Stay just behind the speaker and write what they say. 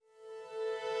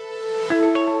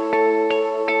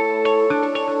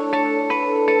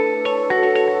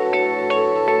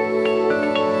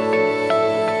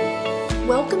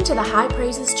to the High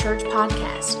Praises Church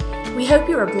podcast. We hope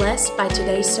you are blessed by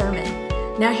today's sermon.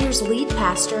 Now here's lead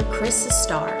pastor Chris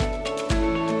Starr.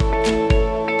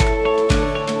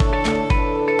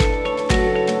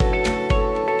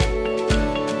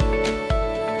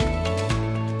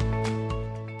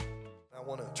 I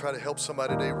want to try to help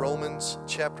somebody today. Romans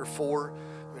chapter 4.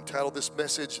 We entitled this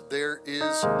message, There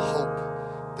is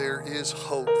Hope. There is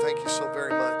hope. Thank you so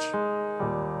very much.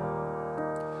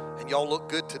 And y'all look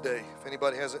good today. If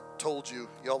anybody hasn't told you,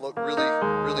 y'all look really,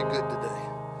 really good today.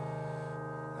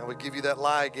 I would give you that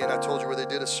lie again. I told you where they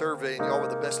did a survey and y'all were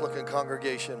the best looking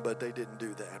congregation, but they didn't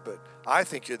do that. But I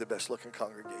think you're the best looking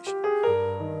congregation.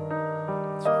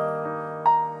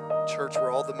 Church where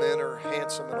all the men are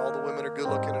handsome and all the women are good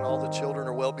looking and all the children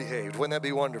are well behaved. Wouldn't that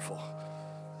be wonderful?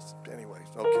 Anyway,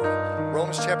 okay.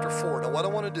 Romans chapter 4. Now what I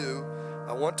want to do,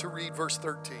 I want to read verse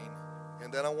 13.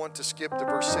 And then I want to skip to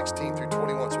verse 16 through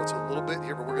 21. So it's a little bit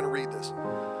here, but we're going to read this.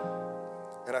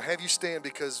 And I have you stand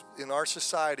because in our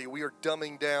society, we are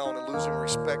dumbing down and losing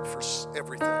respect for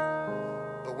everything.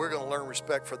 But we're going to learn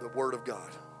respect for the Word of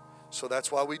God. So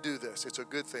that's why we do this. It's a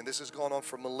good thing. This has gone on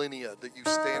for millennia, that you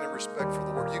stand in respect for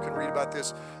the Word. You can read about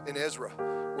this in Ezra,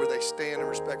 where they stand in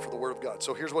respect for the Word of God.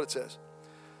 So here's what it says.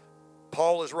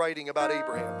 Paul is writing about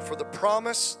Abraham. For the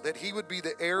promise that he would be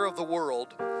the heir of the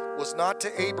world was not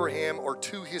to Abraham or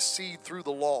to his seed through the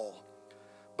law,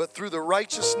 but through the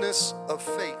righteousness of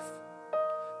faith.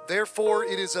 Therefore,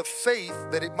 it is of faith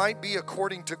that it might be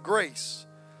according to grace,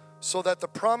 so that the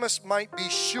promise might be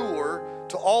sure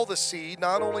to all the seed,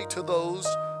 not only to those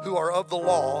who are of the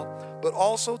law, but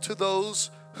also to those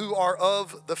who are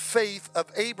of the faith of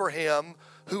Abraham,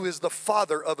 who is the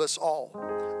father of us all.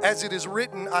 As it is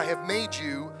written, I have made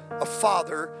you a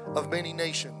father of many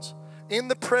nations, in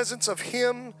the presence of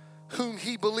him whom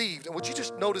he believed. And would you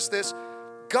just notice this?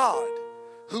 God,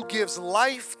 who gives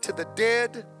life to the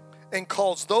dead and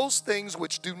calls those things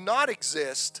which do not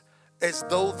exist as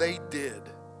though they did.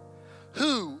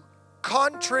 Who,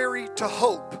 contrary to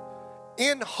hope,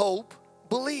 in hope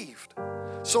believed,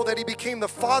 so that he became the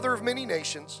father of many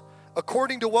nations,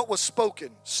 according to what was spoken,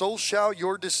 so shall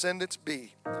your descendants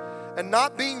be. And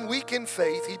not being weak in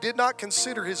faith, he did not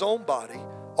consider his own body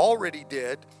already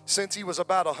dead, since he was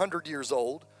about 100 years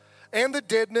old, and the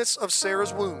deadness of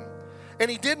Sarah's womb.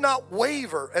 And he did not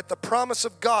waver at the promise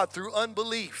of God through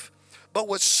unbelief, but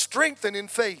was strengthened in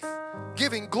faith,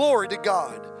 giving glory to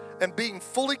God, and being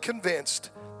fully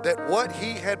convinced that what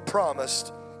he had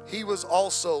promised, he was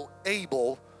also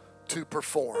able to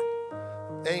perform.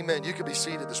 Amen. You can be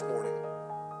seated this morning.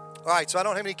 All right, so I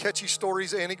don't have any catchy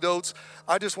stories, anecdotes.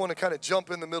 I just want to kind of jump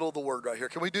in the middle of the word right here.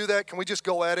 Can we do that? Can we just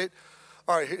go at it?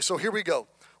 All right, so here we go.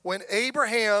 When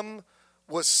Abraham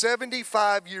was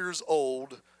 75 years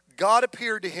old, God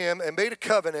appeared to him and made a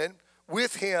covenant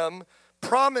with him,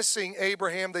 promising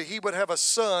Abraham that he would have a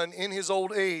son in his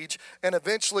old age and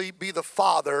eventually be the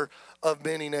father of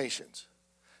many nations.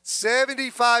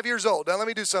 75 years old. Now let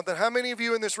me do something. How many of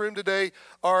you in this room today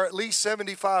are at least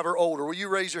 75 or older? Will you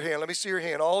raise your hand? Let me see your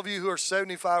hand. All of you who are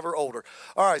 75 or older.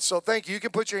 All right, so thank you. You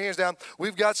can put your hands down.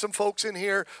 We've got some folks in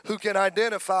here who can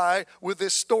identify with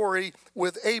this story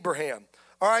with Abraham.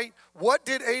 All right, what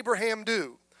did Abraham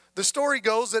do? The story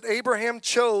goes that Abraham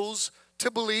chose to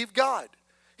believe God.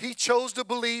 He chose to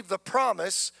believe the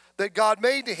promise that God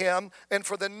made to him, and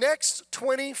for the next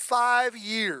 25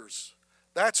 years,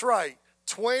 that's right,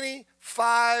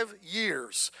 25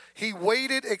 years, he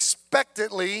waited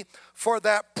expectantly for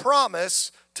that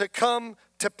promise to come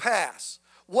to pass.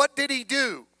 What did he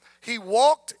do? He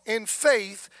walked in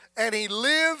faith and he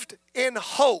lived in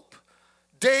hope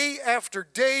day after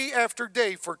day after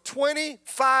day for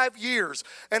 25 years.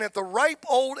 And at the ripe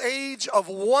old age of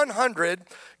 100,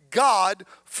 God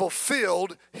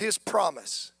fulfilled his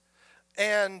promise.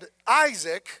 And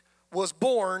Isaac was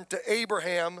born to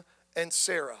Abraham and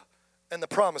Sarah. And the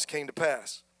promise came to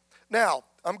pass. Now,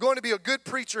 I'm going to be a good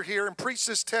preacher here and preach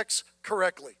this text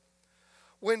correctly.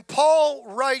 When Paul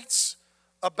writes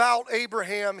about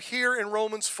Abraham here in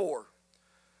Romans 4,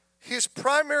 his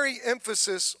primary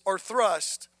emphasis or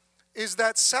thrust is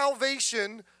that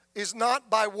salvation is not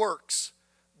by works,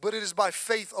 but it is by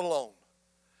faith alone.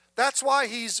 That's why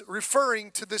he's referring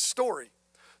to this story.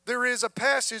 There is a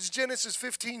passage, Genesis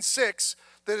 15:6,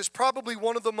 that is probably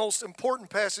one of the most important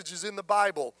passages in the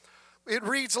Bible. It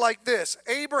reads like this: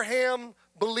 Abraham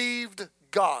believed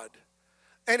God,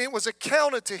 and it was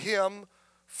accounted to him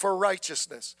for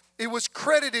righteousness. It was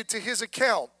credited to his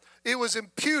account. It was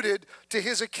imputed to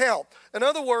his account. In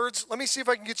other words, let me see if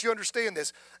I can get you to understand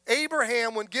this.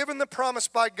 Abraham, when given the promise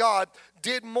by God,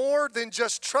 did more than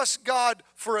just trust God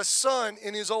for a son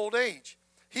in his old age.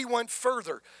 he went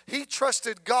further. He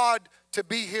trusted God to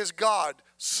be his God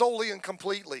solely and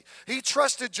completely. He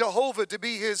trusted Jehovah to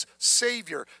be his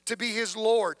Savior, to be his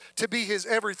Lord, to be his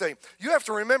everything. You have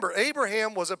to remember,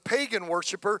 Abraham was a pagan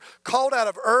worshiper called out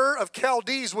of Ur of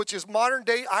Chaldees, which is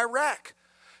modern-day Iraq.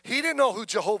 He didn't know who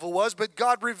Jehovah was, but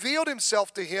God revealed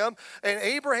himself to him, and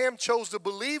Abraham chose to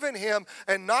believe in him,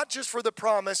 and not just for the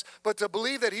promise, but to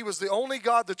believe that he was the only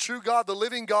God, the true God, the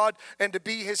living God, and to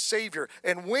be his Savior.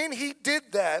 And when he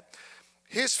did that,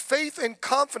 his faith and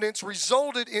confidence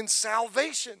resulted in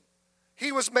salvation.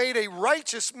 He was made a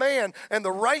righteous man, and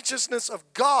the righteousness of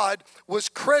God was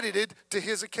credited to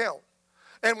his account.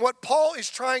 And what Paul is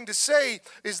trying to say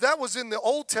is that was in the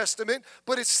Old Testament,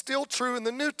 but it's still true in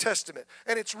the New Testament.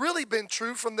 And it's really been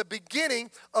true from the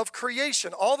beginning of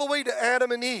creation, all the way to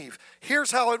Adam and Eve. Here's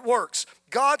how it works.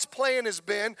 God's plan has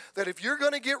been that if you're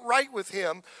going to get right with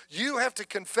him, you have to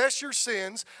confess your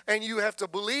sins, and you have to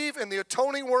believe in the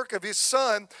atoning work of his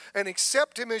Son and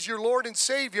accept him as your Lord and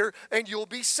Savior, and you'll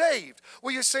be saved.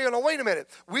 Well, you say, oh, no, wait a minute.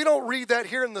 We don't read that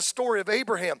here in the story of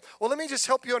Abraham. Well, let me just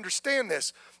help you understand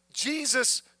this.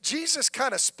 Jesus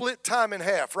kind of split time in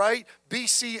half, right?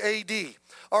 BC AD.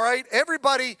 All right,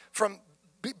 everybody from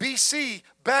BC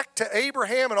back to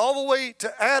Abraham and all the way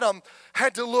to Adam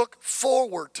had to look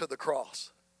forward to the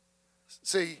cross.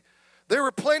 See, there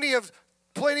were plenty of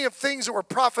things that were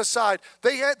prophesied.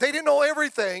 They didn't know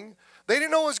everything. They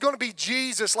didn't know it was going to be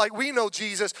Jesus like we know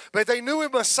Jesus, but they knew a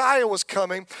Messiah was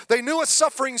coming. They knew a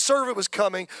suffering servant was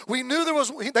coming.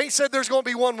 They said there's going to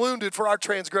be one wounded for our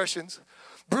transgressions,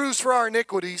 bruised for our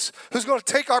iniquities, who's going to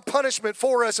take our punishment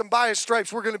for us, and by his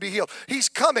stripes we're going to be healed. He's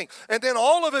coming. And then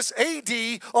all of us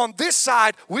AD on this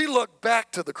side, we look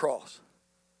back to the cross.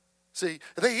 See,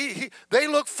 they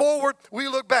look forward, we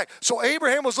look back. So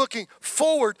Abraham was looking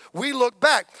forward, we look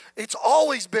back. It's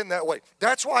always been that way.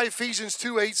 That's why Ephesians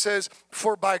 2:8 says,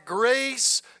 for by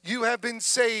grace you have been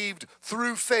saved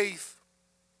through faith.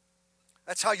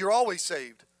 That's how you're always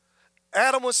saved.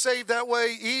 Adam was saved that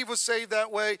way. Eve was saved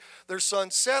that way. Their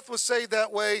son Seth was saved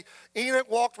that way.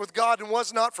 Enoch walked with God and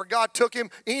was not, for God took him.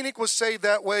 Enoch was saved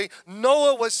that way.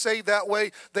 Noah was saved that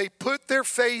way. They put their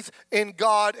faith in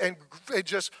God and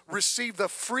just received the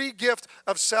free gift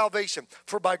of salvation.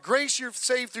 For by grace you're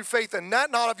saved through faith, and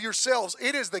that not of yourselves.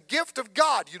 It is the gift of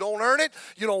God. You don't earn it.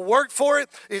 You don't work for it.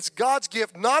 It's God's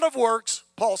gift, not of works,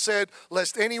 Paul said,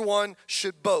 lest anyone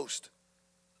should boast.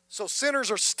 So sinners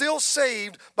are still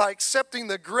saved by accepting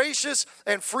the gracious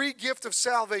and free gift of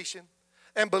salvation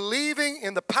and believing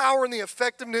in the power and the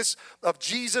effectiveness of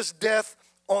Jesus' death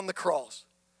on the cross.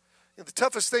 And the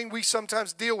toughest thing we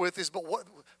sometimes deal with is, we'll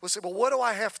say, well, what do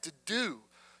I have to do?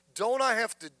 Don't I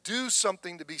have to do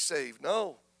something to be saved?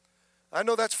 No. I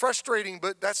know that's frustrating,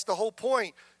 but that's the whole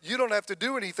point. You don't have to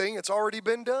do anything. It's already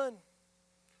been done.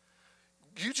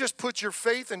 You just put your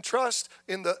faith and trust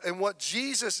in what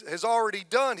Jesus has already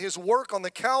done, his work on the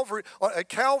Calvary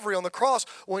on the cross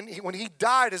when he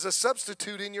died as a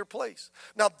substitute in your place.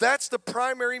 Now that's the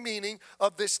primary meaning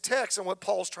of this text and what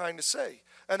Paul's trying to say.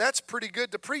 And that's pretty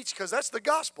good to preach because that's the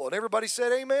gospel. And everybody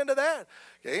said amen to that.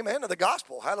 Amen to the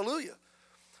gospel. Hallelujah.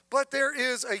 But there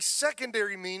is a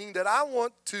secondary meaning that I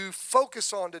want to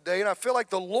focus on today, and I feel like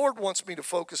the Lord wants me to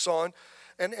focus on.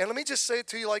 And let me just say it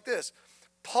to you like this.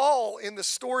 Paul, in the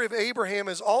story of Abraham,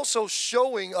 is also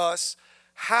showing us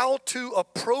how to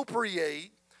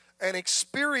appropriate and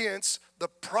experience the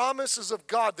promises of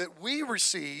God that we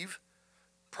receive,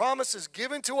 promises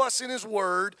given to us in his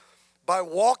word, by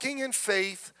walking in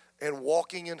faith and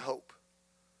walking in hope.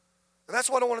 And that's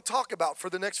what I want to talk about for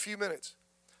the next few minutes.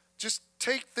 Just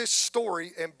take this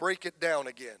story and break it down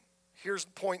again. Here's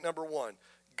point number one.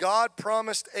 God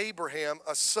promised Abraham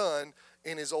a son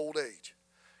in his old age.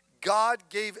 God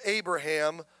gave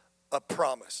Abraham a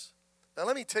promise. Now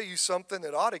let me tell you something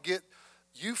that ought to get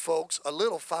you folks a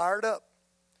little fired up.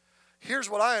 Here's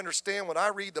what I understand when I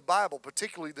read the Bible,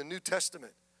 particularly the New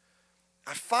Testament.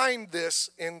 I find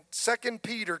this in 2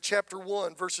 Peter chapter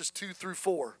 1, verses 2 through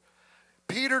 4.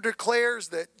 Peter declares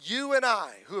that you and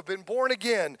I, who have been born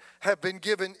again, have been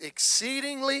given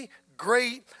exceedingly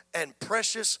great and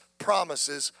precious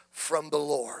promises from the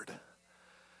Lord.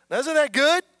 Now, isn't that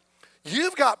good?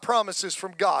 You've got promises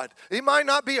from God. It might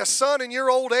not be a son in your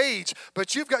old age,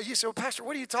 but you say, well, Pastor,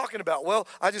 what are you talking about? Well,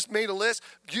 I just made a list.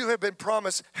 You have been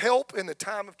promised help in the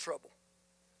time of trouble.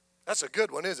 That's a good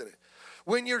one, isn't it?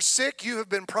 When you're sick, you have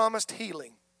been promised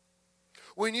healing.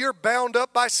 When you're bound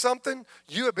up by something,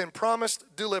 you have been promised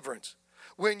deliverance.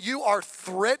 When you are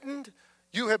threatened,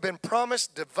 you have been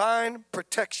promised divine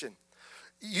protection.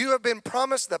 You have been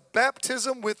promised the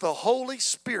baptism with the Holy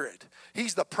Spirit.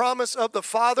 He's the promise of the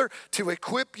Father to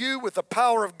equip you with the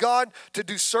power of God to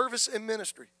do service and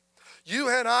ministry. You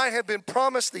and I have been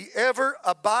promised the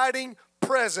ever-abiding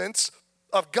presence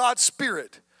of God's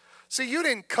Spirit. See, you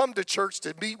didn't come to church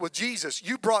to meet with Jesus.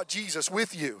 You brought Jesus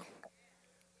with you.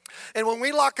 And when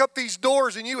we lock up these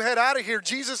doors and you head out of here,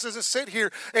 Jesus doesn't sit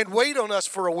here and wait on us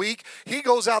for a week. He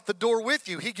goes out the door with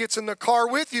you. He gets in the car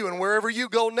with you, and wherever you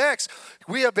go next,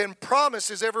 we have been promised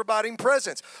His ever-abiding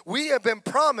presence. We have been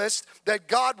promised that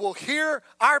God will hear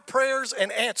our prayers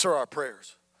and answer our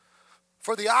prayers.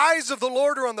 For the eyes of the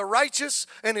Lord are on the righteous,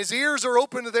 and His ears are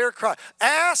open to their cry.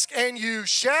 Ask and you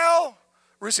shall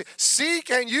receive. Seek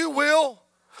and you will.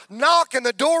 Knock and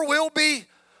the door will be.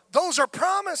 Those are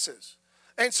promises.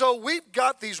 And so we've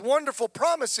got these wonderful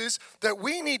promises that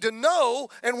we need to know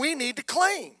and we need to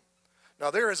claim.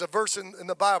 Now there is a verse in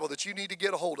the Bible that you need to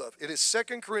get a hold of. It is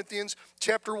 2 Corinthians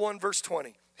chapter 1, verse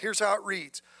 20. Here's how it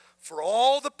reads. For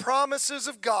all the promises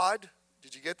of God,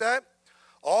 did you get that?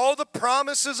 All the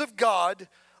promises of God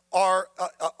are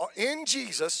in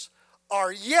Jesus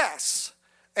are yes,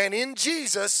 and in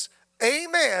Jesus,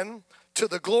 amen, to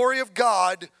the glory of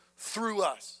God through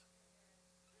us.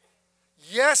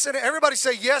 Yes, and everybody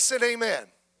say yes and amen.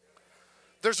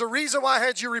 There's a reason why I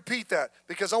had you repeat that,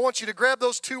 because I want you to grab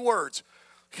those two words.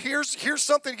 Here's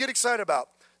something to get excited about.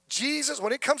 Jesus,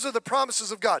 when it comes to the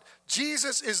promises of God,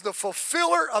 Jesus is the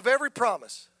fulfiller of every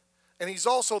promise, and He's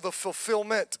also the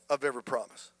fulfillment of every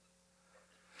promise.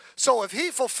 So if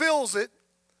He fulfills it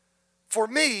for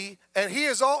me, and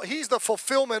He's the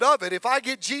fulfillment of it, if I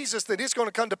get Jesus, then it's going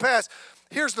to come to pass.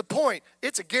 Here's the point.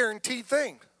 It's a guaranteed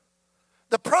thing.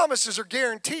 The promises are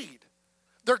guaranteed.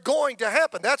 They're going to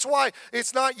happen. That's why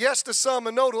it's not yes to some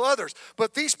and no to others.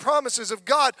 But these promises of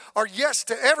God are yes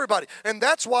to everybody. And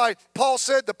that's why Paul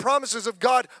said the promises of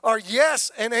God are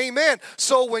yes and amen.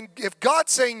 So if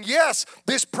God's saying yes,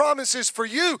 this promise is for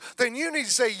you, then you need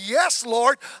to say, yes,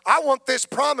 Lord, I want this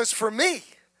promise for me.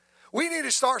 We need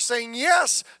to start saying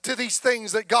yes to these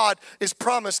things that God has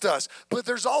promised us. But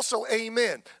there's also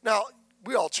amen. Now,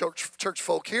 we all church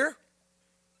folk here.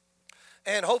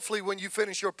 And hopefully when you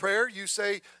finish your prayer, you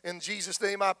say, in Jesus'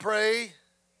 name I pray.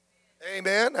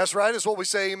 Amen. That's right. That's what we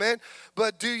say, amen.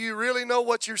 But do you really know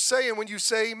what you're saying when you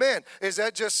say amen? Is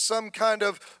that just some kind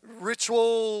of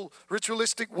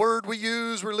ritualistic word we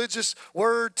use, religious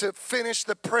word to finish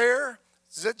the prayer?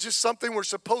 Is that just something we're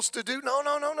supposed to do?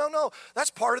 No. That's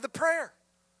part of the prayer.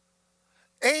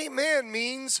 Amen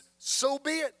means so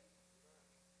be it.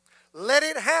 Let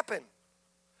it happen.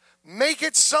 Make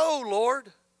it so,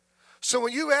 Lord. So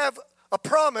when you have a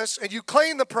promise and you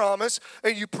claim the promise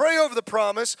and you pray over the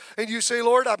promise and you say,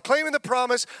 Lord, I'm claiming the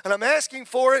promise and I'm asking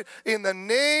for it in the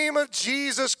name of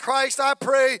Jesus Christ, I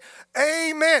pray,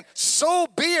 amen. So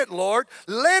be it, Lord.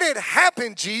 Let it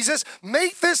happen, Jesus.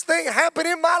 Make this thing happen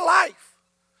in my life.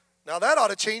 Now that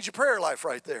ought to change your prayer life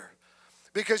right there.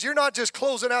 Because you're not just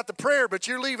closing out the prayer, but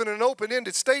you're leaving an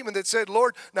open-ended statement that said,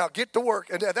 Lord, now get to work.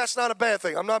 And that's not a bad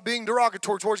thing. I'm not being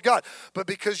derogatory towards God. But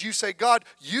because you say, God,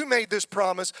 you made this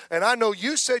promise, and I know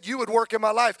you said you would work in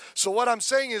my life. So what I'm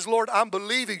saying is, Lord, I'm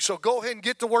believing. So go ahead and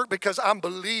get to work because I'm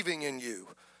believing in you.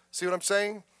 See what I'm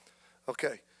saying?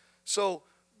 Okay. So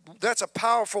that's a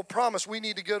powerful promise we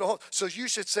need to go to hold. So you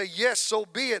should say, yes, so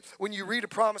be it when you read a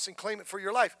promise and claim it for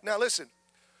your life. Now listen,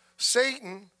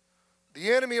 Satan,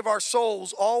 the enemy of our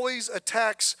souls, always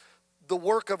attacks the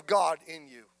work of God in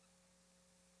you.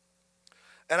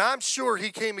 And I'm sure he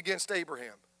came against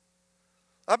Abraham.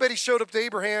 I bet he showed up to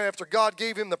Abraham after God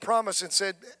gave him the promise and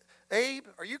said, Abe,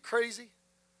 are you crazy?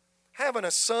 Having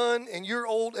a son in your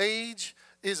old age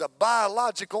is a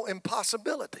biological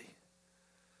impossibility.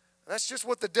 That's just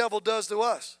what the devil does to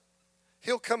us.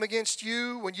 He'll come against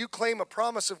you when you claim a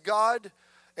promise of God,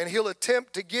 and he'll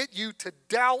attempt to get you to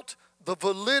doubt the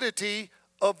validity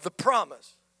of the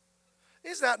promise.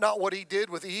 Is that not what he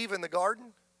did with Eve in the garden?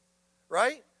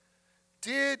 Right?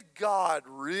 Did God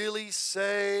really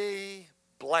say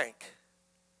blank?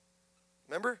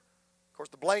 Remember? Of course,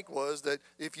 the blank was that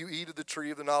if you eat of the tree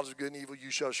of the knowledge of good and evil,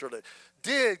 you shall surely.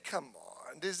 Come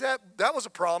on. That was a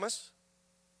promise.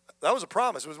 That was a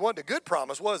promise. It wasn't a good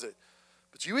promise, was it?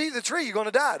 But you eat the tree, you're going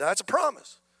to die. That's a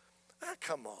promise.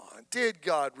 Come on. Did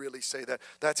God really say that?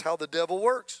 That's how the devil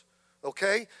works.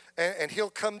 Okay? And he'll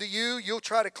come to you. You'll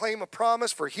try to claim a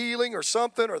promise for healing or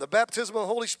something or the baptism of the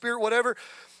Holy Spirit, whatever.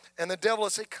 And the devil will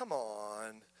say, come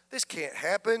on. This can't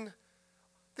happen.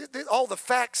 All the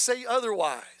facts say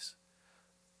otherwise.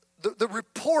 the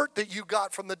report that you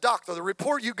got from the doctor, the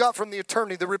report you got from the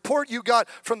attorney, the report you got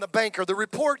from the banker, the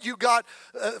report you got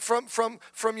from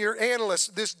your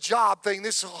analyst, this job thing,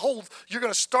 this whole, you're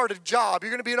going to start a job,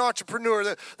 you're going to be an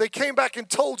entrepreneur. They came back and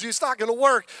told you it's not going to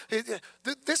work.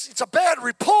 It's a bad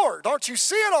report. Aren't you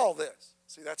seeing all this?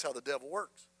 See, that's how the devil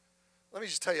works. Let me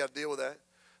just tell you how to deal with that.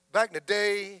 Back in the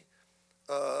day,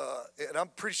 and I'm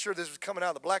pretty sure this was coming out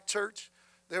of the black church,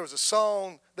 there was a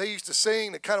song they used to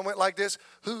sing that kind of went like this.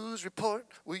 Whose report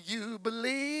will you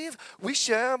believe? We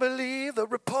shall believe the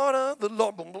report of the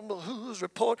Lord. Whose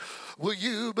report will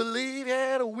you believe?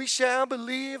 Yeah, we shall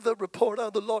believe the report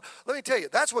of the Lord. Let me tell you,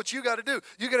 that's what you got to do.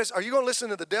 Are you going to listen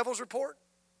to the devil's report?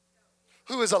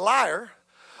 Who is a liar?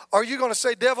 Are you going to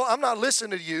say, devil, I'm not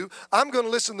listening to you. I'm going to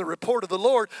listen to the report of the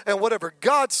Lord. And whatever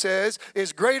God says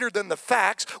is greater than the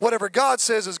facts. Whatever God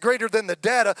says is greater than the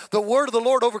data. The word of the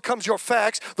Lord overcomes your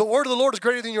facts. The word of the Lord is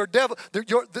greater than your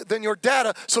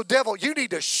data. So, devil, you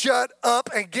need to shut up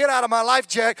and get out of my life,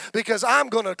 Jack, because I'm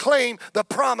going to claim the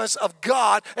promise of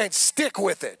God and stick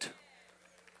with it.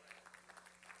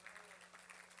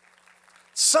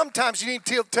 Sometimes you need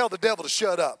to tell the devil to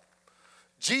shut up.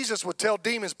 Jesus would tell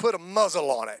demons, put a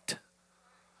muzzle on it.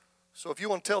 So if you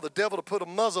want to tell the devil to put a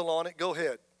muzzle on it, go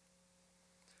ahead.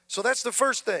 So that's the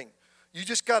first thing. You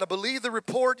just got to believe the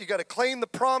report. You got to claim the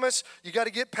promise. You got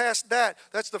to get past that.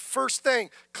 That's the first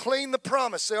thing. Claim the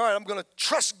promise. Say, all right, I'm going to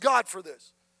trust God for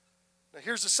this. Now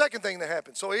here's the second thing that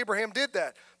happened. So Abraham did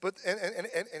that. But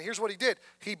and here's what he did.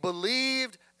 He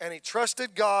believed and he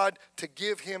trusted God to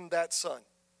give him that son.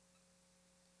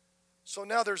 So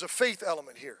now there's a faith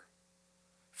element here.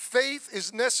 Faith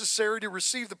is necessary to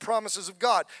receive the promises of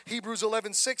God. Hebrews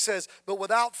 11:6 says, but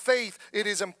without faith it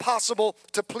is impossible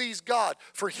to please God.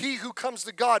 For he who comes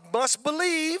to God must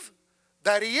believe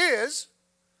that he is,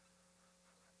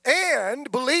 and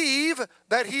believe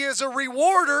that he is a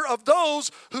rewarder of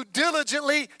those who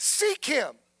diligently seek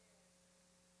him.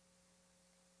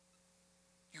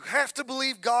 You have to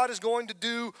believe God is going to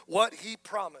do what he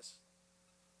promised.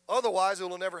 Otherwise, it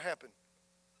will never happen.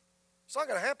 It's not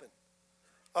going to happen.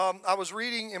 I was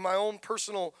reading in my own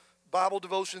personal Bible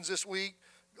devotions this week.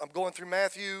 I'm going through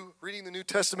Matthew, reading the New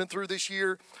Testament through this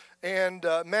year. And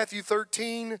Matthew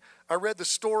 13, I read the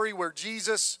story where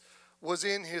Jesus was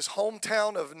in his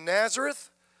hometown of Nazareth.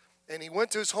 And he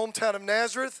went to his hometown of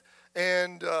Nazareth.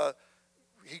 And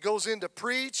he goes in to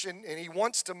preach. And he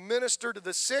wants to minister to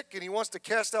the sick. And he wants to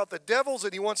cast out the devils.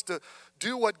 And he wants to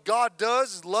do what God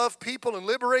does, is love people and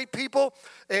liberate people.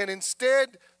 And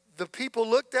instead, the people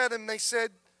looked at him and they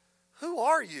said, who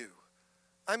are you?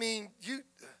 I mean,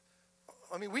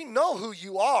 we know who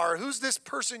you are. Who's this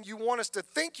person you want us to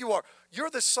think you are? You're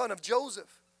the son of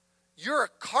Joseph. You're a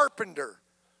carpenter.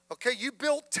 Okay, you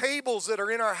built tables that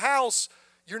are in our house.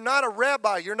 You're not a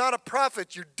rabbi. You're not a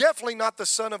prophet. You're definitely not the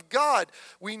son of God.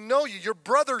 We know you. Your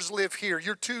brothers live here.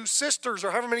 Your two sisters,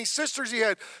 or however many sisters he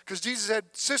had, because Jesus had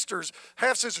sisters,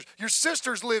 half-sisters. Your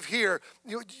sisters live here.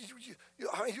 We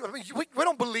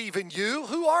don't believe in you.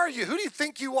 Who are you? Who do you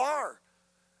think you are?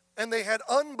 And they had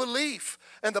unbelief.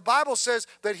 And the Bible says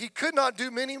that he could not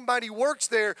do many mighty works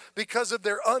there because of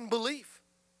their unbelief.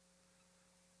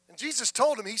 And Jesus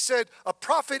told him, he said, a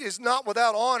prophet is not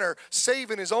without honor,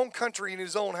 save in his own country and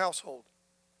his own household.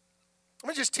 Let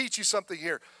me just teach you something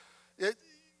here.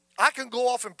 I can go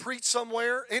off and preach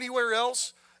somewhere, anywhere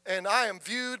else, and I am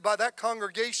viewed by that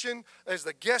congregation as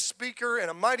the guest speaker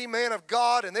and a mighty man of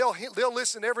God, and they'll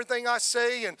listen to everything I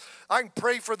say, and I can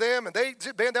pray for them, and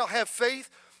they'll have faith.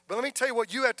 But let me tell you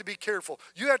what, you have to be careful.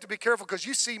 You have to be careful because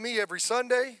you see me every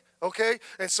Sunday, okay?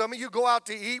 And some of you go out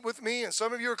to eat with me, and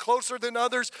some of you are closer than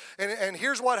others. And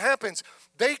here's what happens.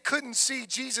 They couldn't see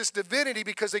Jesus' divinity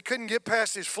because they couldn't get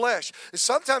past his flesh. And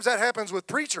sometimes that happens with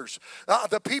preachers.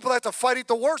 The people that have to fight it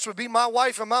the worst would be my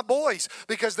wife and my boys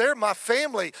because they're my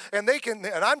family, and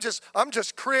I'm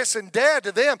just Chris and Dad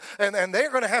to them, and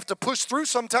they're going to have to push through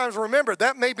sometimes. Remember,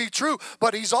 that may be true,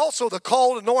 but he's also the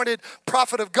called, anointed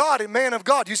prophet of God and man of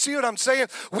God. You see what I'm saying?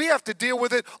 We have to deal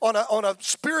with it on a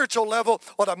spiritual level,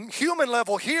 on a human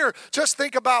level here. Just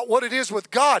think about what it is with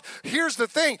God. Here's the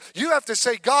thing. You have to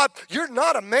say, God, you're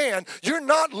not a man. You're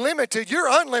not limited. You're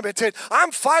unlimited.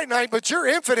 I'm finite, but you're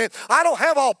infinite. I don't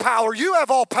have all power. You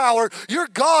have all power. You're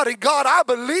God, and God, I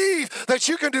believe that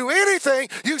you can do anything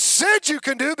you said you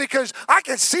can do because I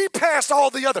can see past all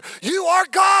the other. You are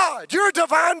God. You're a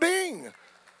divine being.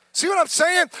 See what I'm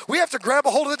saying? We have to grab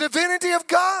a hold of the divinity of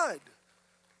God.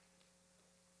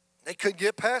 They couldn't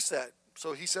get past that.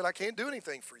 So he said, I can't do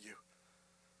anything for you.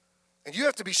 And you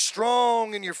have to be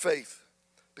strong in your faith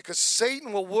because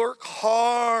Satan will work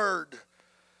hard.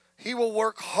 He will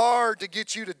work hard to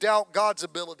get you to doubt God's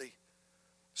ability.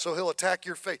 So he'll attack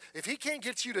your faith. If he can't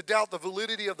get you to doubt the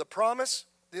validity of the promise,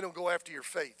 then he'll go after your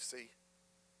faith, see?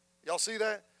 Y'all see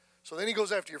that? So then he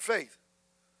goes after your faith.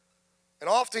 And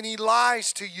often he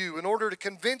lies to you in order to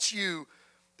convince you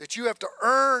that you have to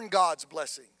earn God's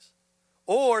blessings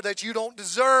or that you don't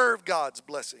deserve God's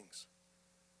blessings.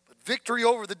 But victory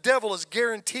over the devil is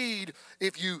guaranteed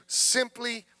if you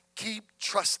simply keep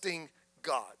trusting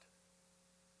God.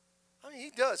 I mean,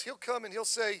 he does. He'll come and he'll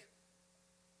say,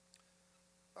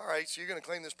 all right, so you're going to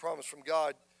claim this promise from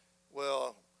God.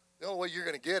 Well, the only way you're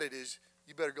going to get it is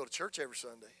you better go to church every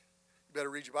Sunday. You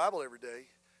better read your Bible every day.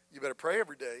 You better pray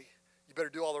every day. You better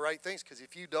do all the right things, because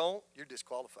if you don't, you're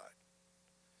disqualified.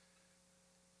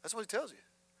 That's what he tells you.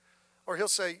 Or he'll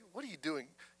say, what are you doing?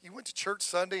 You went to church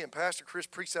Sunday and Pastor Chris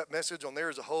preached that message on there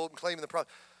is a hope and claiming the promise.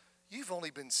 You've only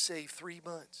been saved 3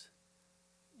 months.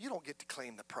 You don't get to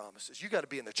claim the promises. You got to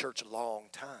be in the church a long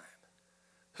time.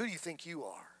 Who do you think you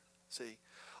are? See?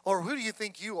 Or who do you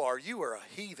think you are? You are a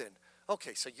heathen.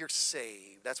 Okay, so you're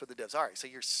saved. That's what the devil's. All right, so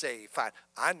you're saved. Fine.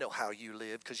 I know how you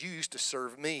live because you used to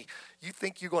serve me. You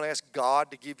think you're going to ask God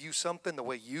to give you something the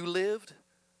way you lived?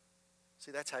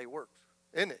 See, that's how he works,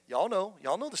 isn't it? Y'all know.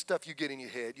 Y'all know the stuff you get in your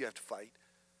head you have to fight.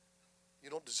 You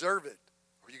don't deserve it,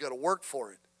 or you got to work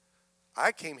for it.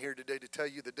 I came here today to tell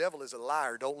you the devil is a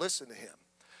liar. Don't listen to him.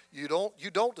 You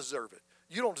don't deserve it.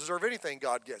 You don't deserve anything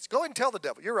God gets. Go ahead and tell the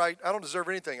devil, you're right, I don't deserve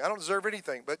anything. I don't deserve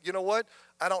anything. But you know what?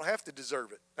 I don't have to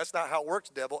deserve it. That's not how it works,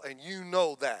 devil, and you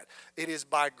know that. It is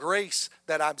by grace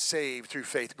that I'm saved through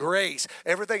faith. Grace.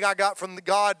 Everything I got from the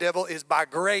God, devil, is by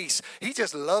grace. He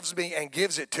just loves me and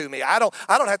gives it to me. I don't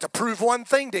have to prove one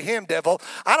thing to him, devil.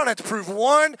 I don't have to prove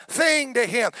one thing to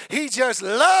him. He just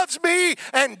loves me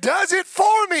and does it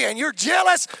for me. And you're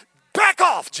jealous? Back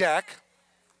off, Jack.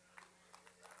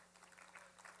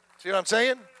 See what I'm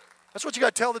saying? That's what you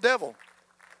got to tell the devil.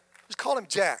 Just call him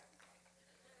Jack.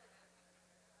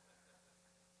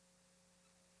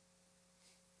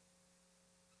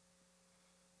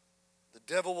 The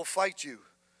devil will fight you.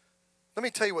 Let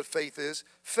me tell you what faith is.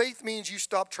 Faith means you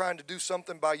stop trying to do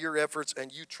something by your efforts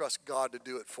and you trust God to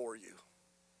do it for you.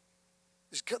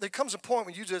 There comes a point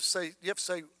when you have to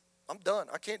say, I'm done.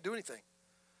 I can't do anything.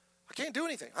 I can't do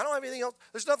anything. I don't have anything else.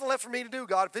 There's nothing left for me to do,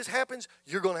 God. If this happens,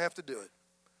 you're going to have to do it.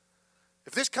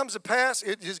 If this comes to pass,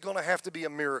 it is going to have to be a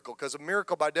miracle, because a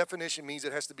miracle by definition means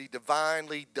it has to be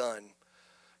divinely done.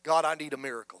 God, I need a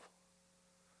miracle.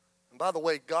 And by the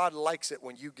way, God likes it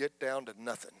when you get down to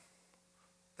nothing.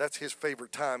 That's his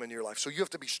favorite time in your life. So you have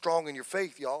to be strong in your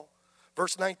faith, y'all.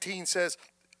 Verse 19 says,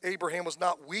 Abraham was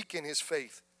not weak in his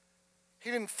faith. He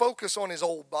didn't focus on his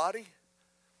old body.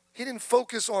 He didn't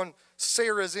focus on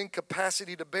Sarah's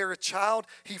incapacity to bear a child.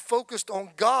 He focused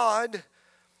on God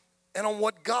and on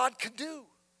what God could do.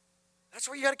 That's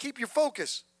where you got to keep your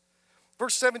focus.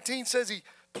 Verse 17 says he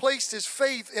placed his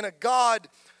faith in a God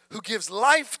who gives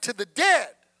life to the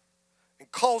dead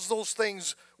and calls those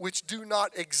things which do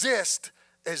not exist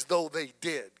as though they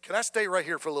did. Can I stay right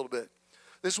here for a little bit?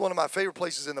 This is one of my favorite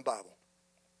places in the Bible.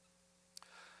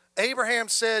 Abraham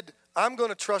said, I'm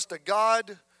going to trust a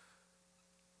God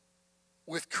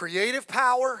with creative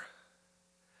power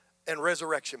and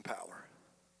resurrection power.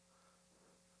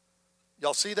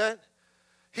 Y'all see that?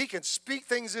 He can speak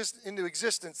things into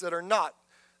existence that are not.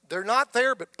 They're not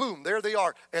there, but boom, there they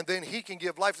are. And then he can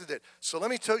give life to the dead. So let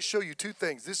me show you two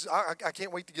things. I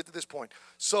can't wait to get to this point.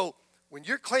 So when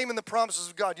you're claiming the promises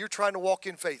of God, you're trying to walk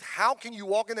in faith. How can you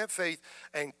walk in that faith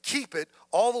and keep it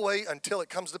all the way until it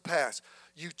comes to pass?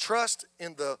 You trust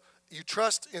in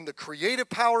the creative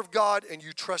power of God, and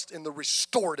you trust in the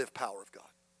restorative power of God.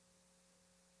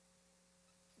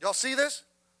 Y'all see this?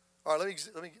 All right,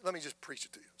 let me just preach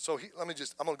it to you. So I'm going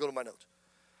to go to my notes.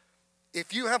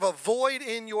 If you have a void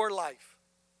in your life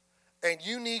and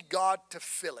you need God to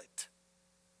fill it,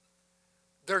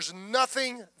 there's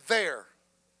nothing there.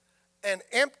 An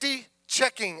empty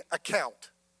checking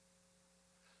account,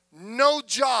 no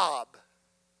job,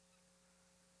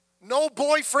 no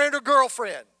boyfriend or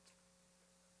girlfriend,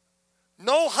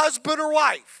 no husband or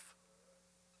wife.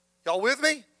 Y'all with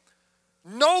me?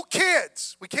 No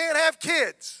kids. We can't have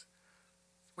kids.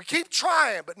 We keep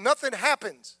trying, but nothing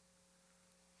happens.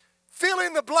 Fill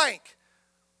in the blank.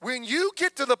 When you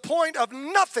get to the point of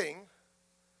nothing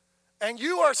and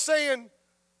you are saying,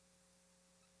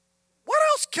 what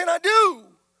else can I do?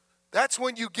 That's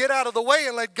when you get out of the way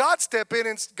and let God step in,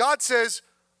 and God says,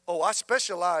 oh, I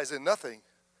specialize in nothing.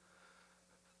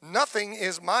 Nothing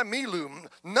is my milum.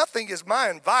 Nothing is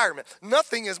my environment.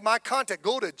 Nothing is my contact.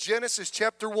 Go to Genesis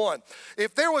chapter 1.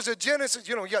 If there was a Genesis,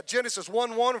 you got Genesis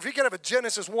 1:1. If you could have a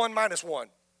Genesis 1 minus 1.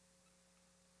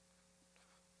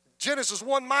 Genesis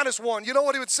 1 minus 1. You know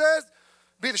what he would say?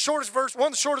 be the shortest verse, one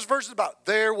of the shortest verses about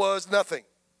there was nothing.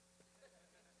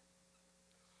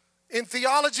 In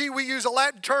theology, we use a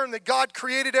Latin term that God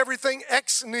created everything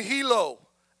ex nihilo,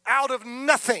 out of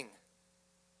nothing.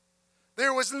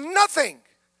 There was nothing.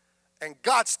 And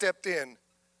God stepped in.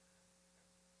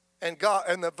 And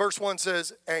the verse 1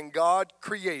 says, and God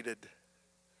created.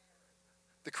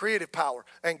 The creative power.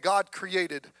 And God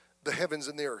created the heavens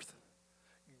and the earth.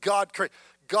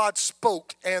 God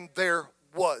spoke and there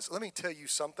was. Let me tell you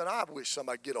something. I wish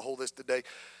somebody get a hold of this today.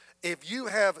 If you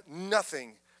have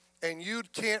nothing and you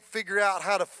can't figure out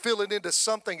how to fill it into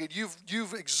something, and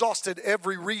you've exhausted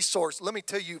every resource, let me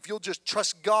tell you, if you'll just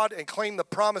trust God and claim the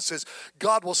promises,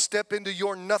 God will step into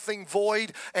your nothing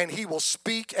void, and He will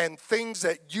speak, and things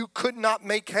that you could not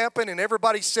make happen and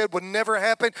everybody said would never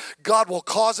happen, God will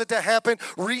cause it to happen.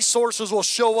 Resources will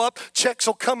show up. Checks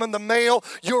will come in the mail.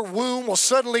 Your womb will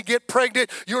suddenly get pregnant.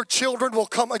 Your children will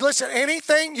come. Listen,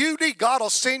 anything you need, God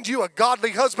will send you a godly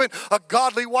husband, a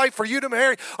godly wife for you to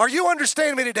marry. Are you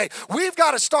understanding me today? We've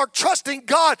got to start trusting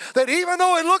God that even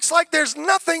though it looks like there's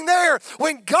nothing there,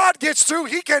 when God gets through,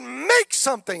 He can make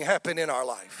something happen in our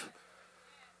life.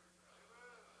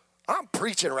 I'm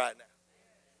preaching right now.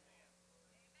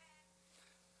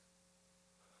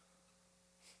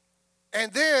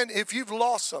 And then if you've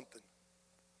lost something,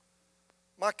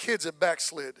 my kids have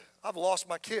backslid. I've lost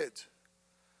my kids.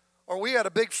 Or we had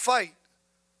a big fight.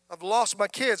 I've lost my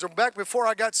kids. Or back before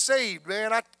I got saved,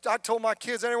 man, I told my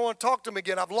kids I didn't want to talk to them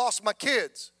again. I've lost my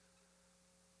kids.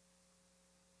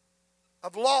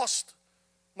 I've lost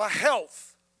my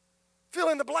health. Fill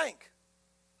in the blank.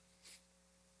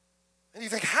 And you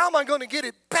think, how am I going to get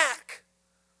it back?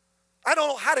 I don't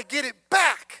know how to get it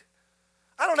back.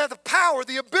 I don't have the power,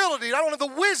 the ability. I don't have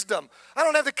the wisdom. I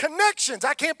don't have the connections.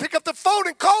 I can't pick up the phone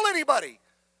and call anybody.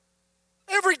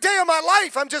 Every day of my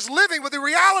life, I'm just living with the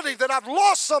reality that I've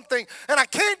lost something and I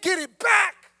can't get it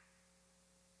back.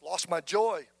 I've lost my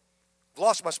joy. I've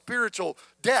lost my spiritual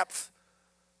depth.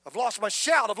 I've lost my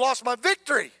shout. I've lost my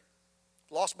victory.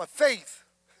 I've lost my faith.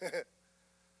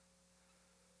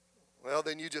 Well,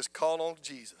 then you just call on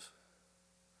Jesus.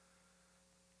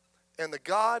 And the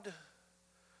God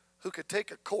who could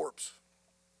take a corpse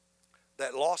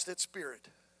that lost its spirit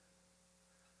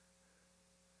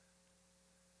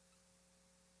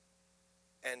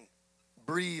and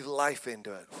breathe life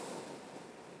into it.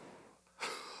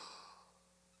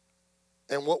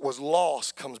 And what was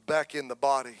lost comes back in the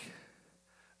body,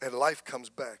 and life comes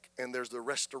back, and there's the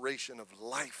restoration of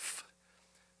life.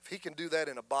 If He can do that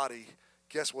in a body,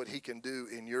 guess what He can do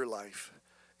in your life,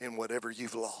 in whatever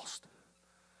you've lost.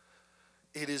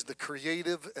 It is the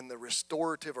creative and the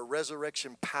restorative or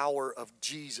resurrection power of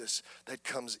Jesus that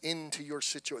comes into your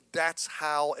situation. That's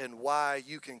how and why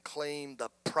you can claim the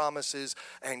promises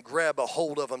and grab a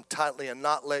hold of them tightly and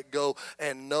not let go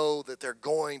and know that they're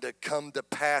going to come to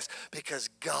pass because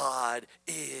God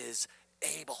is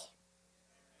able.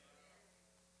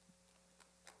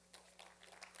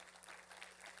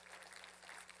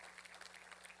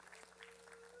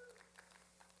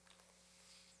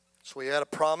 So he had a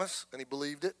promise, and he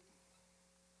believed it.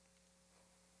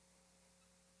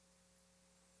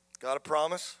 Got a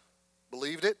promise,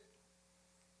 believed it.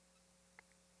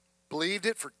 Believed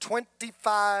it for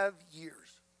 25 years.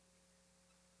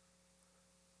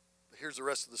 But here's the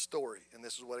rest of the story, and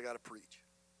this is what I got to preach.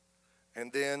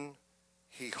 And then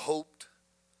he hoped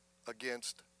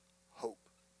against hope.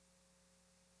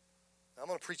 Now, I'm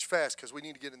going to preach fast because we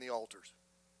need to get in the altars.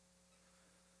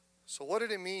 So what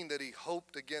did it mean that he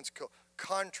hoped against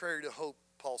contrary to hope,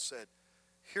 Paul said?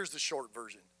 Here's the short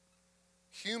version.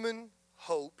 Human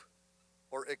hope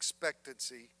or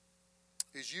expectancy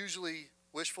is usually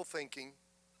wishful thinking,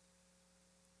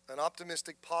 an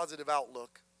optimistic, positive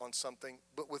outlook on something,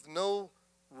 but with no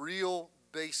real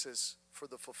basis for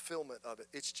the fulfillment of it.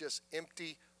 It's just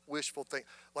empty, wishful thinking.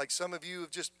 Like some of you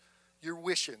you're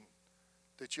wishing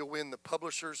that you'll win the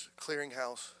Publishers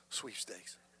Clearinghouse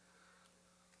sweepstakes.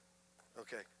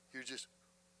 Okay, you're just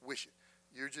wishing.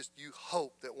 You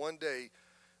hope that one day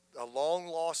a long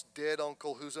lost dead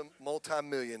uncle who's a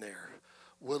multimillionaire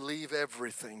will leave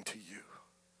everything to you.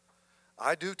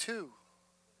 I do too.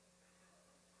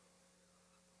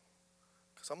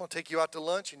 Because I'm going to take you out to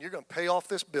lunch and you're going to pay off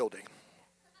this building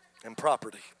and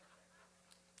property.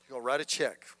 You're going to write a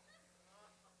check.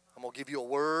 I'm going to give you a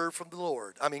word from the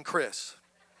Lord. Chris.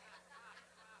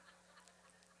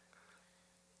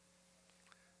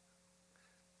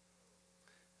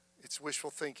 It's wishful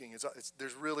thinking.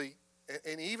 There's really,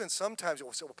 and even sometimes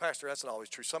you'll say, well, Pastor, that's not always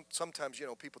true. Sometimes,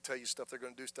 people tell you stuff, they're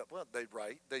going to do stuff. Well,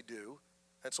 they do.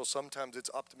 And so sometimes it's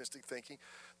optimistic thinking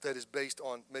that is based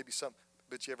on maybe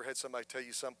But you ever had somebody tell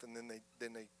you something, then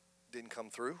they didn't come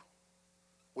through?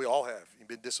 We all have. You've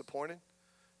been disappointed?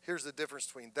 Here's the difference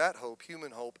between that hope,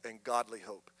 human hope, and godly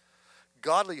hope.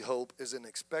 Godly hope is an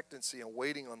expectancy and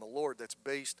waiting on the Lord that's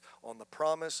based on the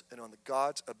promise and on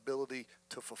God's ability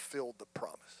to fulfill the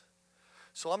promise.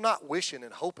 So I'm not wishing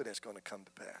and hoping it's going to come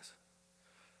to pass.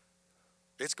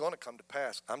 It's going to come to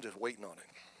pass. I'm just waiting on it.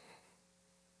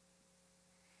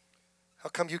 How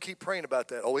come you keep praying about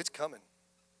that? Oh, it's coming.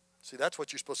 See, that's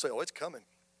what you're supposed to say. Oh, it's coming.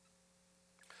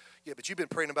 Yeah, but you've been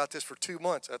praying about this for 2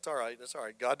 months. That's all right. That's all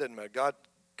right. God doesn't matter.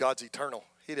 God's eternal.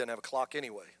 He doesn't have a clock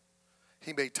anyway.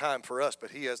 He made time for us,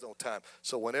 but he has no time.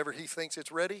 So whenever he thinks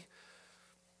it's ready,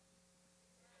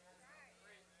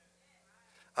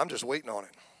 I'm just waiting on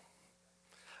it.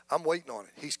 I'm waiting on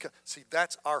it. See,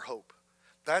 that's our hope.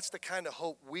 That's the kind of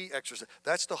hope we exercise.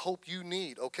 That's the hope you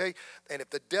need, okay? And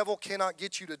if the devil cannot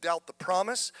get you to doubt the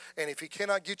promise, and if he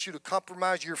cannot get you to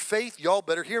compromise your faith, y'all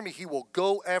better hear me, he will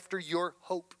go after your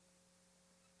hope.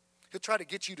 He'll try to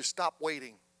get you to stop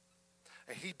waiting.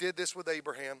 And he did this with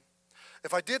Abraham.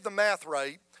 If I did the math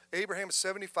right, Abraham is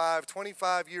 75,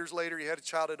 25 years later, he had a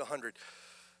child at 100.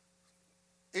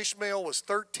 Ishmael was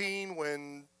 13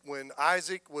 when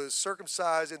Isaac was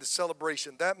circumcised in the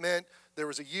celebration. That meant there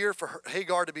was a year for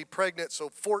Hagar to be pregnant, so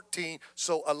 14,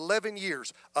 so 11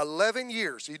 years. 11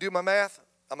 years. You do my math?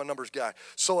 I'm a numbers guy.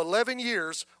 So 11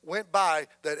 years went by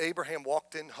that Abraham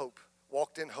walked in hope,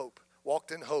 walked in hope,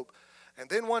 walked in hope. And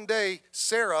then one day,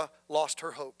 Sarah lost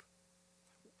her hope.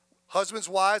 Husbands,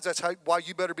 wives, that's why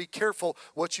you better be careful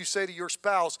what you say to your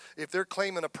spouse. If they're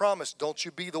claiming a promise, don't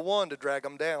you be the one to drag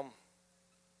them down.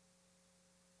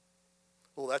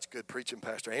 Well, that's good preaching,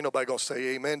 Pastor. Ain't nobody going to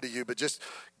say amen to you, but just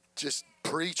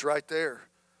preach right there.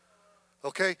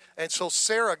 Okay? And so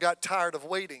Sarah got tired of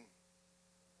waiting.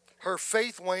 Her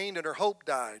faith waned and her hope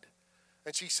died.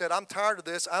 And she said, I'm tired of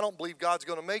this. I don't believe God's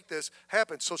going to make this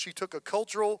happen. So she took a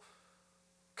cultural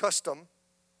custom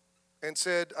and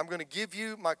said, I'm going to give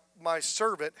you my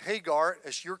servant, Hagar,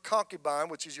 as your concubine,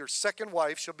 which is your second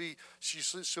wife. She'll be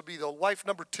the wife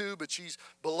number 2, but she's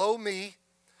below me.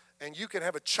 And you can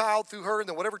have a child through her, and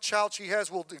then whatever child she has,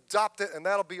 we'll adopt it, and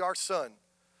that'll be our son.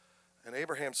 And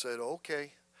Abraham said,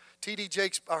 okay.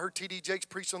 I heard T.D. Jakes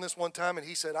preach on this one time, and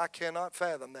he said, I cannot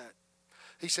fathom that.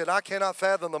 He said, I cannot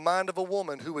fathom the mind of a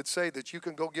woman who would say that you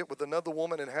can go get with another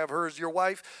woman and have her as your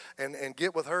wife and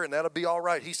get with her, and that'll be all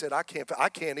right. He said, I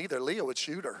can't either. Leah would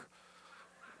shoot her.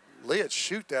 Leah'd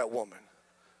shoot that woman.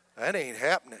 That ain't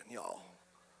happening, y'all.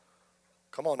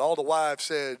 Come on, all the wives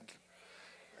said,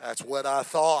 that's what I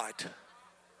thought.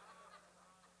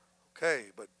 Okay,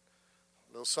 but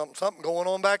a little something going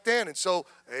on back then. And so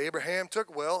Abraham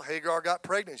Hagar got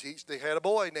pregnant. They had a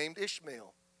boy named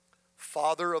Ishmael,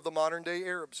 father of the modern day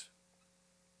Arabs.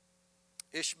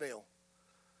 Ishmael.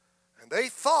 And they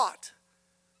thought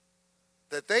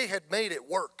that they had made it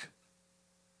work.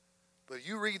 But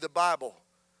you read the Bible,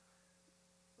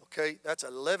 okay, that's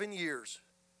 11 years.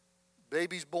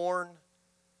 Baby's born.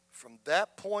 From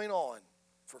that point on,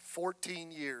 for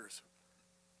 14 years,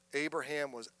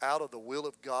 Abraham was out of the will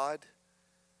of God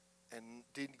and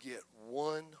didn't get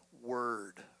one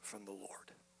word from the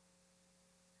Lord.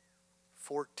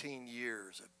 14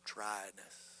 years of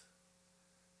dryness.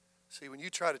 See, when you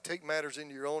try to take matters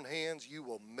into your own hands, you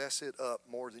will mess it up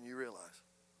more than you realize.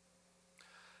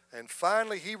 And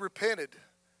finally, he repented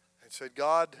and said,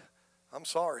 God, I'm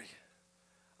sorry.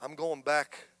 I'm going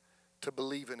back to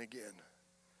believing again.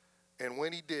 And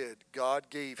when he did, God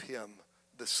gave him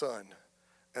the son,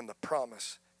 and the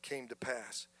promise came to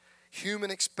pass.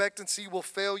 Human expectancy will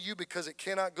fail you because it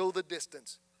cannot go the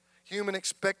distance. Human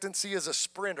expectancy is a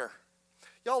sprinter.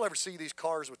 Y'all ever see these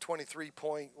cars with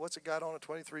what's it got on it,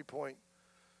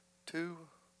 23.2?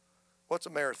 What's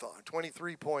a marathon?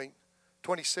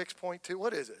 26.2?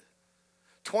 What is it?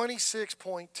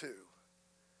 26.2.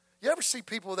 You ever see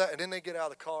people with that and then they get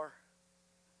out of the car?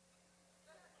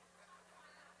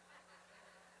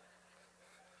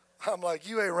 I'm like,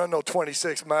 you ain't run no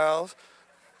 26 miles.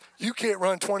 You can't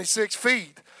run 26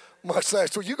 feet, much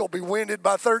less. So you're going to be winded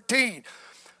by 13.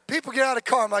 People get out of the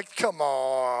car. I'm like, come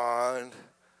on.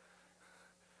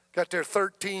 Got their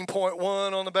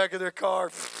 13.1 on the back of their car.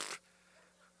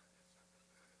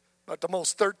 About the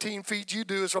most 13 feet you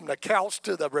do is from the couch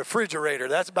to the refrigerator.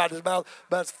 That's about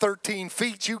 13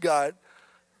 feet you got.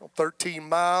 13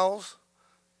 miles.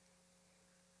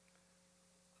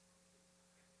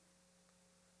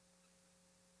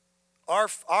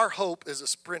 Our hope is a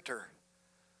sprinter.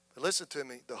 But listen to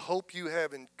me. The hope you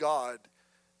have in God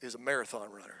is a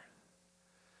marathon runner.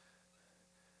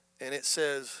 And it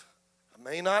says, I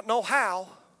may not know how,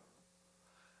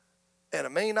 and I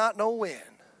may not know when,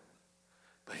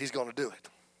 But he's going to do it.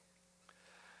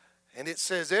 And it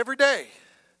says every day,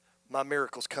 my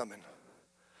miracle's coming.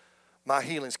 My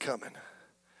healing's coming.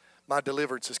 My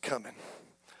deliverance is coming.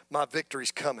 My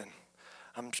victory's coming.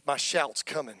 My shout's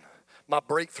coming. My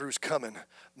breakthrough's coming.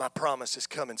 My promise is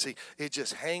coming. See, it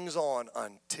just hangs on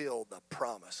until the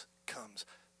promise comes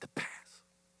to pass.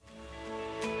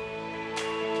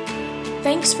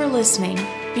 Thanks for listening.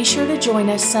 Be sure to join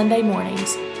us Sunday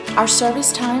mornings. Our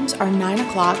service times are 9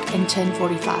 o'clock and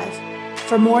 10:45.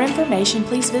 For more information,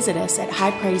 please visit us at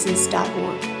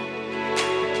highpraises.org.